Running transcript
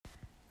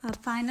Our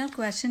final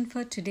question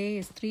for today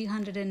is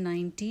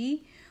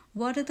 390.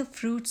 What are the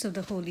fruits of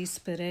the Holy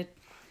Spirit?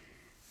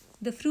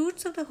 The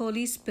fruits of the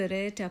Holy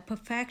Spirit are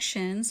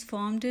perfections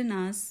formed in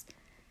us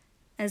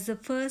as the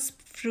first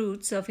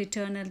fruits of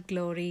eternal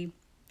glory.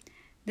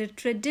 The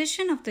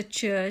tradition of the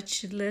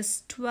Church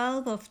lists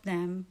 12 of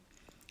them: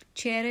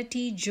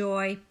 charity,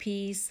 joy,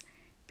 peace,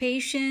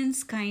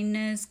 patience,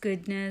 kindness,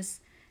 goodness,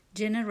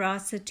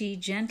 generosity,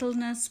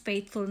 gentleness,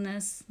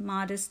 faithfulness,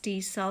 modesty,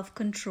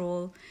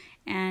 self-control,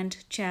 and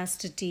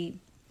chastity.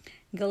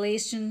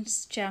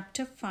 Galatians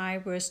chapter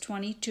 5 verse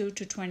 22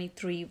 to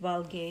 23,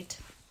 Vulgate.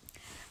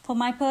 For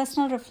my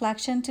personal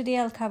reflection today,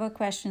 I'll cover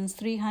questions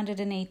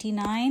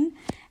 389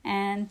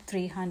 and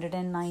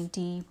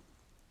 390.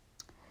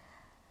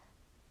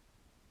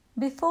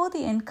 Before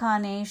the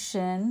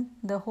Incarnation,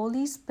 the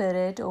Holy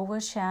Spirit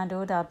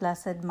overshadowed our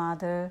Blessed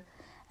Mother,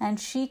 and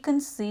she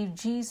conceived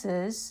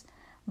Jesus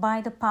by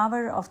the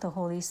power of the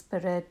Holy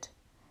Spirit.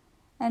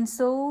 And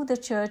so the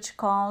Church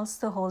calls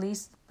the Holy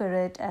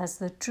Spirit as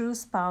the true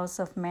spouse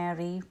of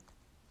Mary.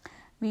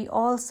 We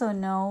also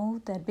know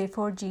that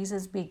before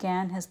Jesus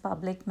began his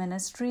public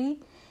ministry,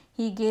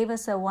 he gave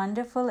us a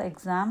wonderful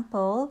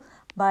example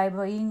by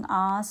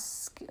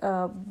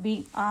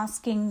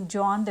asking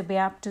John the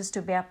Baptist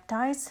to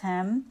baptize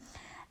him.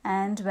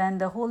 And when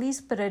the Holy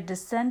Spirit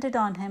descended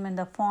on him in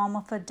the form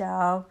of a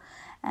dove,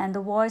 and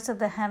the voice of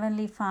the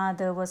Heavenly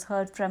Father was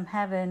heard from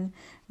heaven,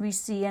 we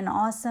see an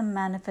awesome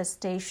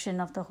manifestation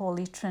of the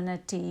Holy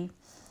Trinity.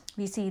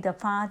 We see the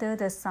Father,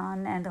 the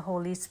Son, and the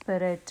Holy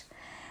Spirit.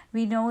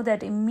 We know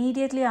that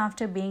immediately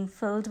after being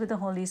filled with the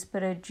Holy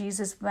Spirit,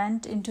 Jesus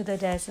went into the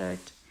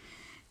desert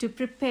to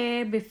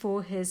prepare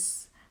before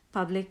his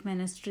public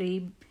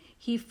ministry.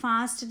 He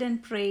fasted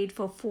and prayed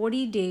for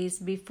 40 days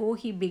before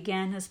he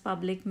began his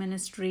public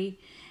ministry.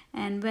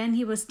 And when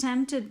he was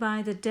tempted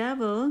by the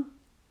devil,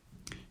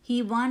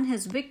 he won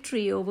his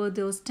victory over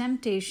those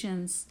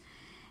temptations,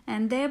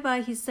 and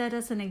thereby he set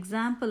us an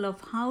example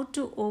of how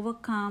to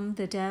overcome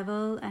the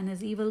devil and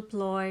his evil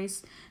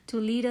ploys to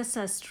lead us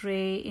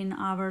astray in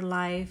our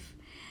life.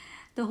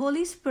 The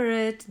Holy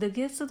Spirit, the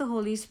gifts of the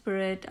Holy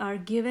Spirit are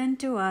given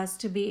to us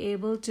to be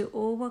able to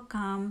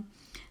overcome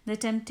the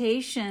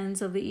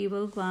temptations of the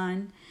evil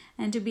one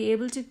and to be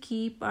able to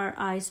keep our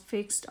eyes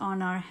fixed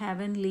on our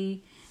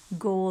heavenly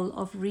goal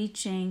of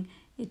reaching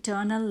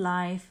eternal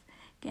life.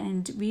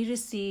 And we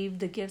receive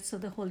the gifts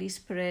of the Holy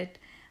Spirit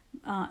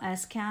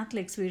as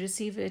Catholics. We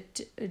receive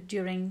it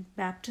during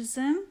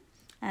baptism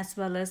as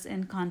well as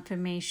in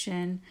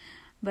confirmation.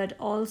 But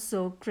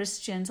also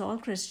all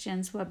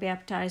Christians who are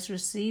baptized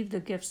receive the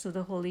gifts of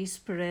the Holy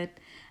Spirit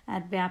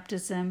at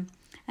baptism.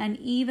 And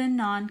even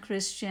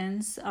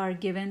non-Christians are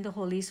given the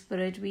Holy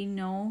Spirit. We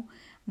know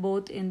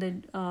both in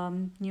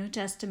the New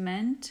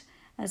Testament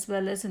as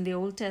well as in the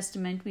Old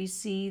Testament, we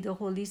see the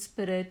Holy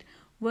Spirit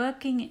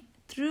working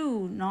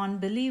through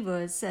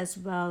non-believers as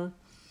well.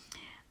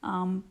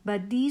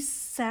 But these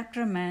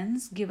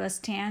sacraments give us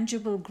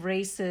tangible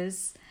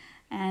graces,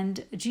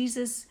 and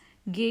Jesus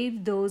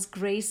gave those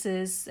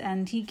graces,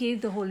 and he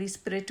gave the Holy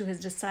Spirit to his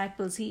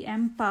disciples. He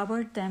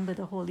empowered them with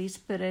the Holy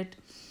Spirit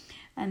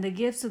and the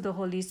gifts of the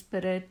Holy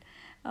Spirit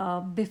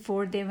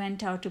before they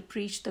went out to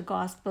preach the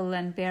gospel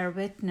and bear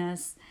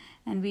witness.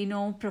 And we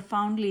know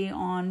profoundly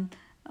on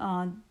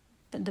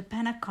the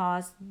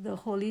Pentecost, the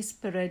Holy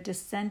Spirit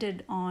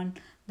descended on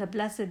the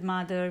Blessed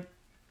Mother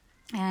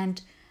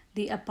and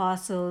the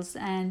apostles,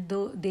 and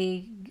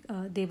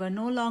they were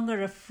no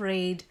longer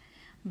afraid,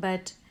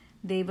 but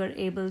they were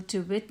able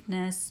to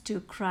witness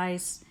to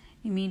Christ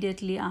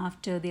immediately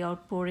after the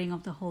outpouring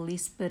of the Holy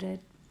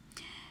Spirit.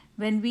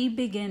 When we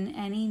begin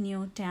any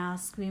new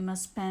task, we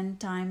must spend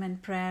time in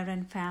prayer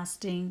and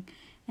fasting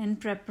in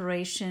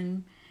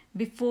preparation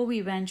before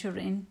we venture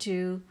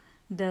into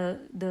the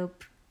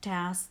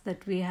task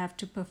that we have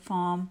to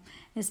perform,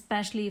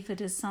 especially if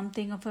it is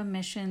something of a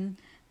mission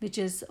which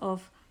is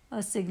of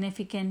a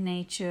significant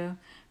nature.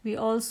 We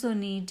also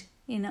need,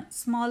 in a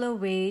smaller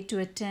way, to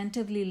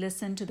attentively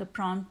listen to the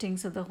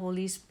promptings of the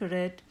Holy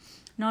Spirit,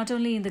 not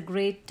only in the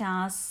great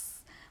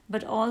tasks,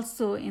 but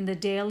also in the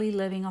daily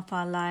living of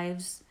our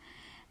lives.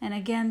 And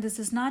again, this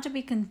is not to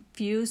be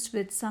confused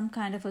with some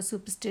kind of a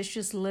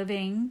superstitious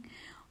living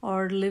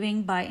or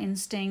living by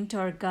instinct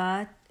or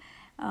gut,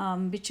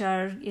 which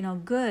are,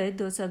 good.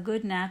 Those are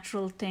good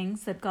natural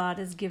things that God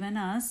has given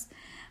us.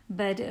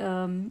 But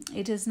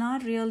it is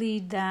not really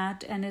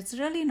that, and it's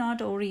really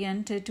not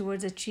oriented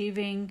towards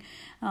achieving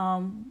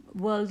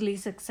worldly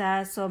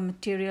success or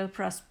material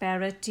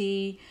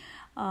prosperity.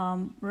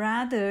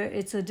 Rather,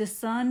 it's a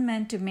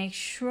discernment to make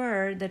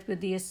sure that with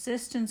the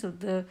assistance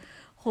of the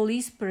Holy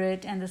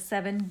Spirit and the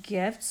 7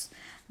 gifts,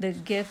 the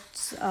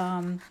gifts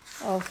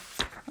of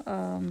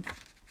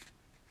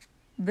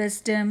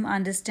wisdom,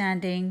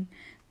 understanding,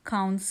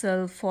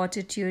 counsel,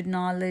 fortitude,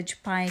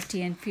 knowledge,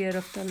 piety, and fear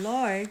of the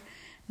Lord,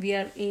 we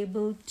are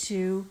able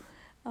to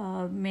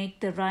make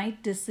the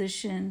right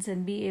decisions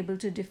and be able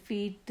to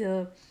defeat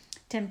the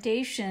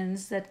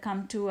temptations that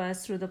come to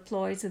us through the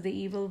ploys of the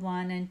evil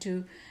one, and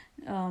to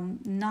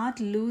not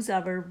lose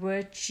our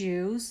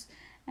virtues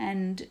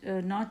and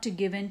not to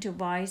give in to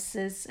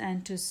vices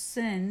and to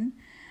sin,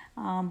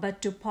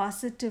 but to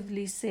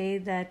positively say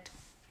that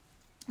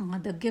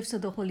the gifts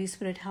of the Holy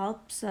Spirit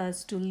helps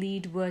us to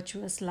lead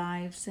virtuous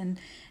lives and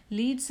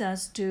leads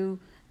us to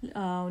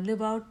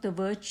live out the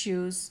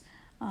virtues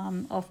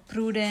of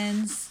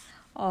prudence,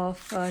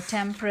 of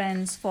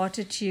temperance,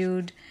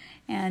 fortitude,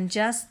 and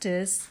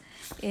justice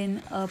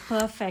in a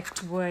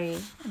perfect way.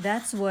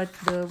 That's what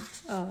the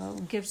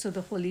gifts of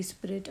the Holy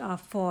Spirit are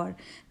for.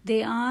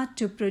 They are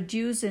to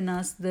produce in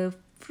us the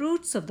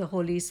fruits of the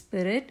Holy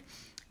Spirit,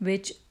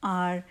 which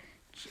are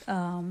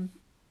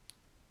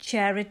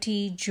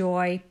charity,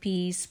 joy,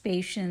 peace,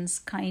 patience,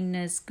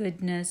 kindness,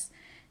 goodness,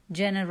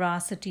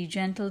 generosity,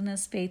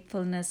 gentleness,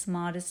 faithfulness,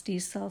 modesty,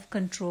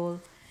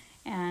 self-control,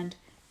 and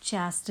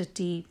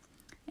chastity.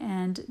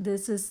 And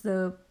this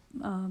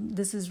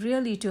is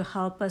really to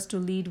help us to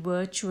lead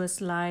virtuous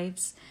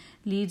lives,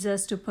 leads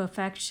us to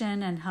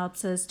perfection, and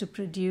helps us to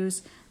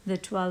produce the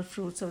 12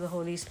 fruits of the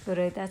Holy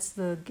Spirit. That's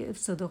the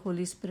gifts of the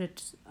Holy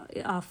Spirit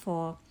are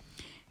for.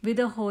 With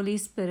the Holy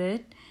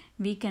Spirit,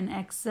 we can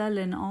excel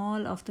in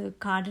all of the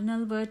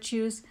cardinal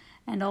virtues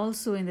and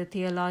also in the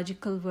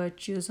theological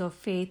virtues of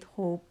faith,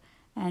 hope,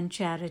 and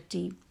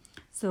charity.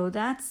 So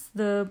that's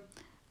the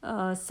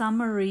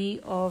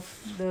summary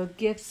of the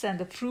gifts and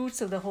the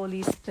fruits of the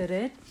Holy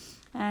Spirit.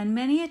 And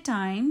many a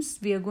times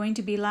we are going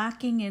to be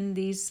lacking in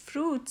these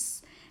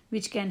fruits,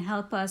 which can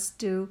help us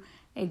to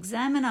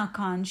examine our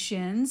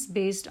conscience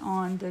based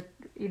on the,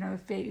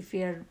 if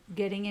we are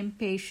getting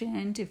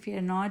impatient, if we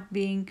are not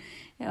being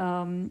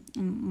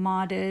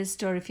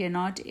modest, or if you're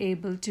not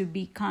able to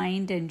be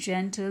kind and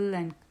gentle,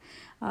 and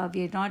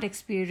we are not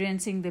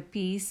experiencing the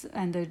peace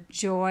and the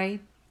joy,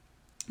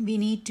 we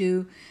need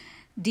to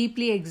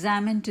deeply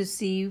examine to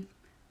see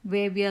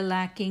where we are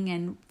lacking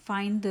and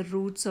find the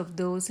roots of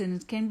those.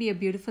 And it can be a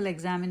beautiful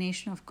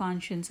examination of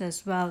conscience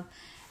as well.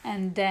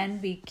 And then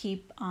we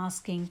keep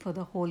asking for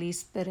the Holy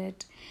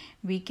Spirit.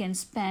 We can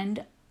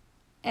spend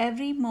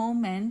every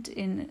moment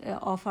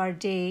of our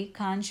day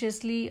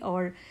consciously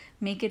or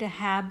make it a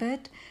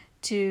habit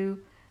to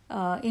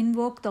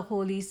invoke the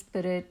Holy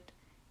Spirit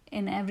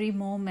in every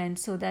moment,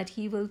 so that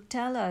He will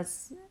tell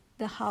us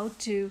how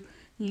to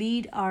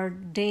lead our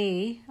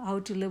day, how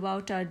to live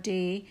out our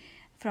day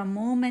from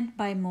moment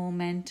by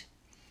moment.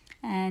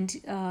 And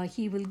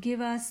He will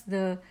give us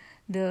the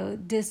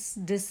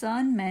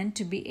discernment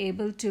to be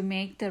able to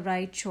make the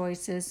right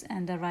choices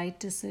and the right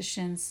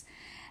decisions,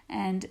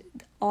 and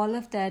all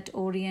of that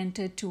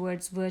oriented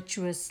towards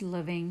virtuous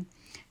living,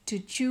 to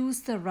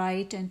choose the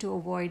right and to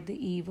avoid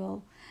the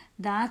evil.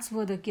 That's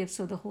what the gifts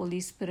of the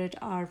Holy Spirit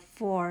are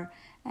for,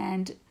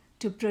 and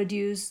to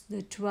produce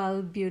the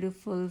 12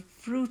 beautiful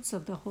fruits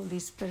of the Holy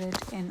Spirit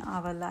in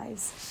our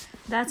lives.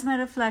 That's my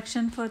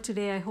reflection for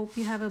today. I hope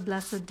you have a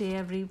blessed day,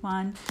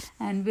 everyone.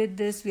 And with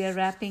this, we are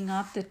wrapping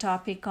up the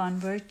topic on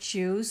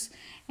virtues,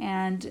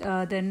 and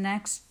the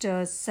next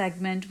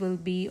segment will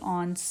be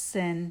on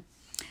sin.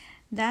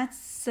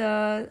 That's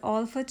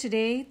all for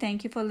today.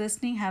 Thank you for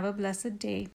listening. Have a blessed day.